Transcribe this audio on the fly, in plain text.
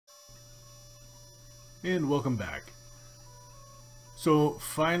And welcome back. So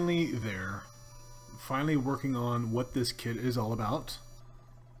finally working on what this kit is all about.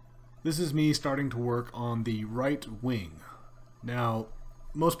 This is me starting to work on the right wing. Now,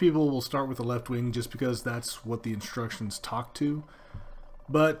 most people will start with the left wing just because that's what the instructions talk to.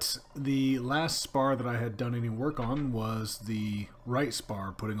 But the last spar that I had done any work on was the right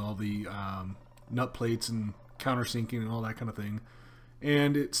spar, putting all the nut plates and countersinking and all that kind of thing.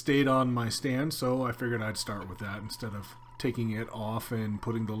 And it stayed on my stand, so I figured I'd start with that instead of taking it off and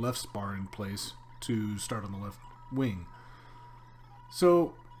putting the left spar in place to start on the left wing.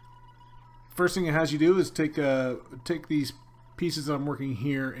 So first thing it has you do is take these pieces that I'm working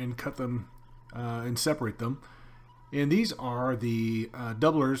here and cut them and separate them. And these are the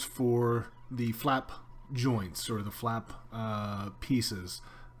doublers for the flap joints, or the flap pieces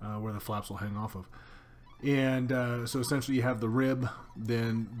where the flaps will hang off of. And so essentially you have the rib,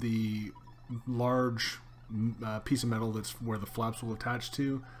 then the large piece of metal that's where the flaps will attach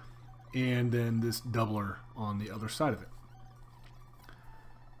to, and then this doubler on the other side of it.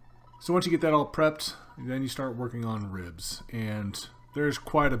 So once you get that all prepped, then you start working on ribs. And there's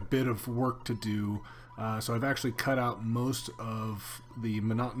quite a bit of work to do. So I've actually cut out most of the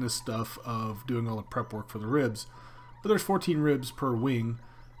monotonous stuff of doing all the prep work for the ribs. But there's 14 ribs per wing,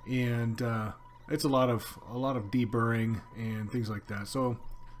 and it's a lot of deburring and things like that. So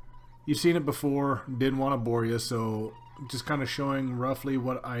you've seen it before, didn't want to bore you, so just kind of showing roughly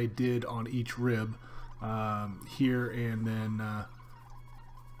what I did on each rib here, and then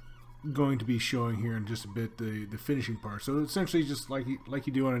going to be showing here in just a bit the finishing part. So essentially just like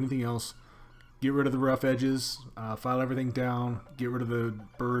you do on anything else, get rid of the rough edges, file everything down, get rid of the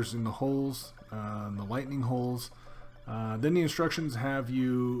burrs in the holes, the lightning holes. Then the instructions have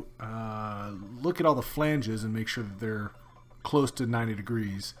you look at all the flanges and make sure that they're close to 90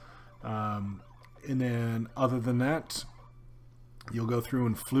 degrees. And then other than that, you'll go through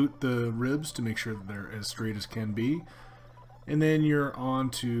and flute the ribs to make sure that they're as straight as can be. And then you're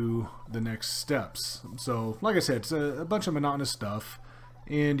on to the next steps. So like I said, it's a bunch of monotonous stuff,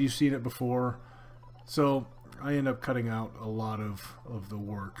 and you've seen it before. So I end up cutting out a lot of the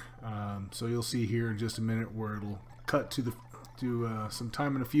work. So you'll see here in just a minute where it'll cut to some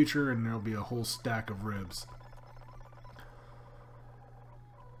time in the future, and there'll be a whole stack of ribs.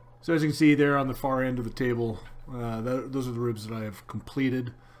 So as you can see there on the far end of the table, those are the ribs that I have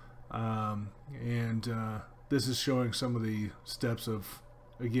completed, this is showing some of the steps of,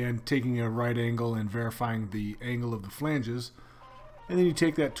 again, taking a right angle and verifying the angle of the flanges. And then you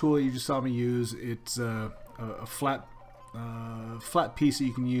take that tool you just saw me use. It's a flat piece that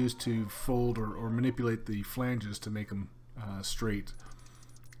you can use to fold or manipulate the flanges to make them straight.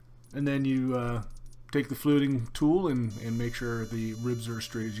 And then you take the fluting tool and make sure the ribs are as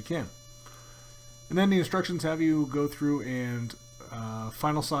straight as you can. And then the instructions have you go through and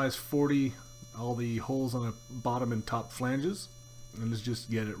final size 40 all the holes on the bottom and top flanges, and let's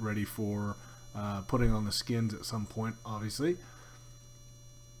just get it ready for putting on the skins at some point, obviously.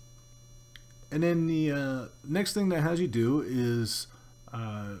 And then the next thing that has you do is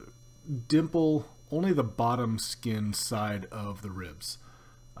dimple only the bottom skin side of the ribs.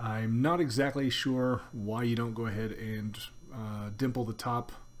 I'm not exactly sure why you don't go ahead and dimple the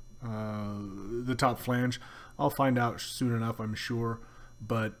top flange. I'll find out soon enough, I'm sure,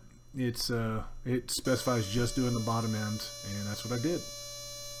 but it specifies just doing the bottom end, and that's what I did.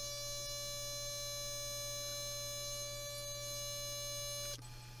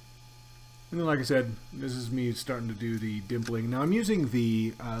 And then, like I said, this is me starting to do the dimpling. Now I'm using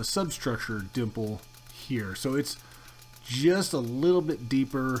the substructure dimple here, so it's just a little bit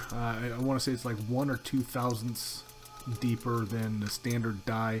deeper. I want to say it's like 1 or 2 thousandths deeper than the standard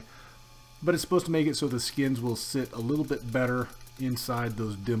die, but it's supposed to make it so the skins will sit a little bit better inside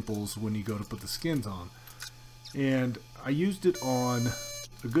those dimples when you go to put the skins on. And I used it on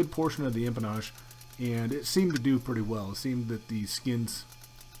a good portion of the empennage, and it seemed to do pretty well. It seemed that the skins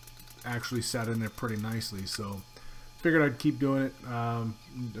actually sat in there pretty nicely, so figured I'd keep doing it. I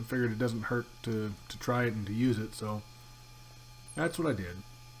figured it doesn't hurt to try it and to use it, so that's what I did.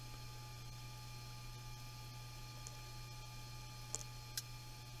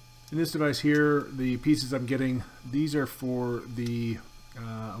 In this device here, the pieces I'm getting, these are for the,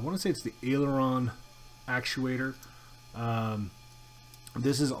 I want to say it's the aileron actuator.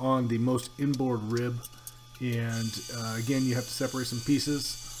 This is on the most inboard rib, and again, you have to separate some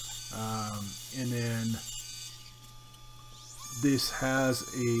pieces. And then this has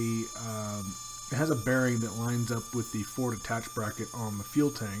a bearing that lines up with the forward attach bracket on the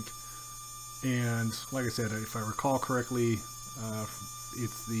fuel tank. And like I said, if I recall correctly,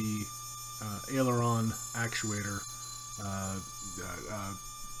 it's the aileron actuator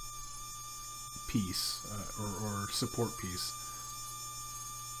piece or support piece.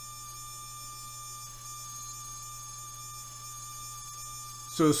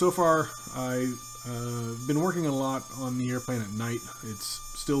 So far I've been working a lot on the airplane at night. It's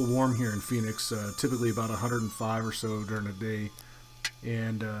still warm here in Phoenix, typically about 105 or so during the day,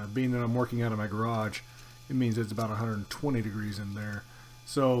 and being that I'm working out of my garage, it means it's about 120 degrees in there.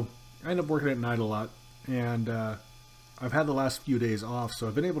 So I end up working at night a lot, and I've had the last few days off, so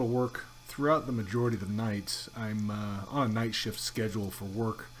I've been able to work throughout the majority of the night. I'm on a night shift schedule for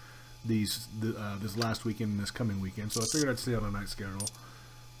work this last weekend and this coming weekend, so I figured I'd stay on a night schedule.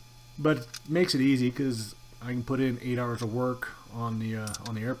 But it makes it easy because I can put in 8 hours of work on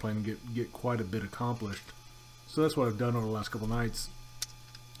the airplane and get quite a bit accomplished. So that's what I've done over the last couple nights.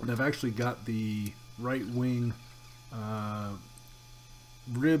 And I've actually got the right wing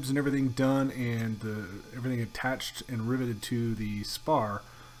ribs and everything done, and everything attached and riveted to the spar,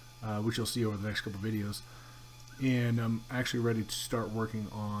 which you'll see over the next couple videos. And I'm actually ready to start working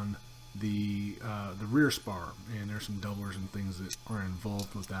on the rear spar, and there's some doublers and things that are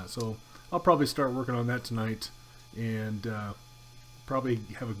involved with that. So I'll probably start working on that tonight, and probably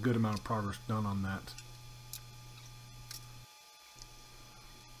have a good amount of progress done on that.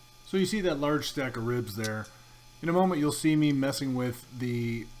 So you see that large stack of ribs there. In a moment you'll see me messing with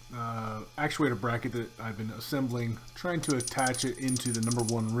the actuator bracket that I've been assembling, trying to attach it into the number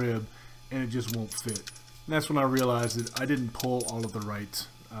 1 rib, and it just won't fit. And that's when I realized that I didn't pull all of the right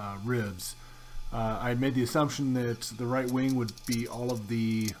ribs. I made the assumption that the right wing would be all of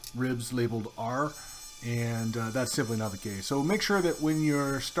the ribs labeled R, and that's simply not the case. So make sure that when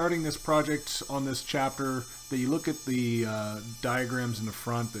you're starting this project on this chapter that you look at the diagrams in the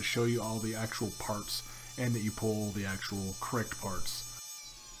front that show you all the actual parts, and that you pull the actual correct parts.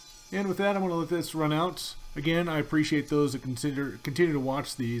 And with that, I'm going to let this run out. Again, I appreciate those that continue to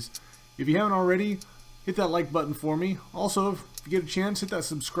watch these. If you haven't already, hit that like button for me. Also, if you get a chance, hit that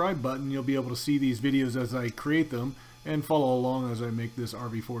subscribe button. You'll be able to see these videos as I create them and follow along as I make this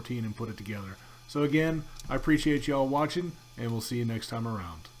RV14 and put it together. So again, I appreciate y'all watching, and we'll see you next time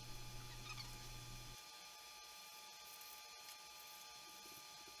around.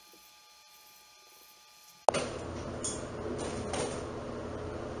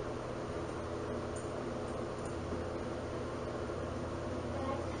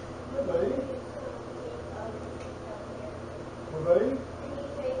 Buddy? Buddy?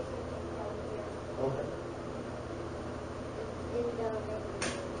 Okay.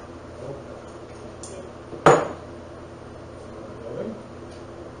 Building?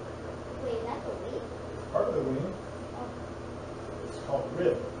 Wait, that's a wing? Part of the wing. Oh. It's called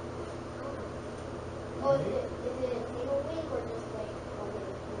rib. Oh, is it a single wing or just like a wing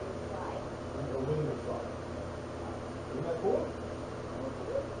to fly? Like a wing to fly. Isn't that cool?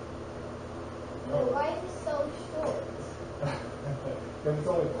 But why is it so short? Because it's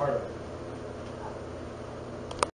only part of it.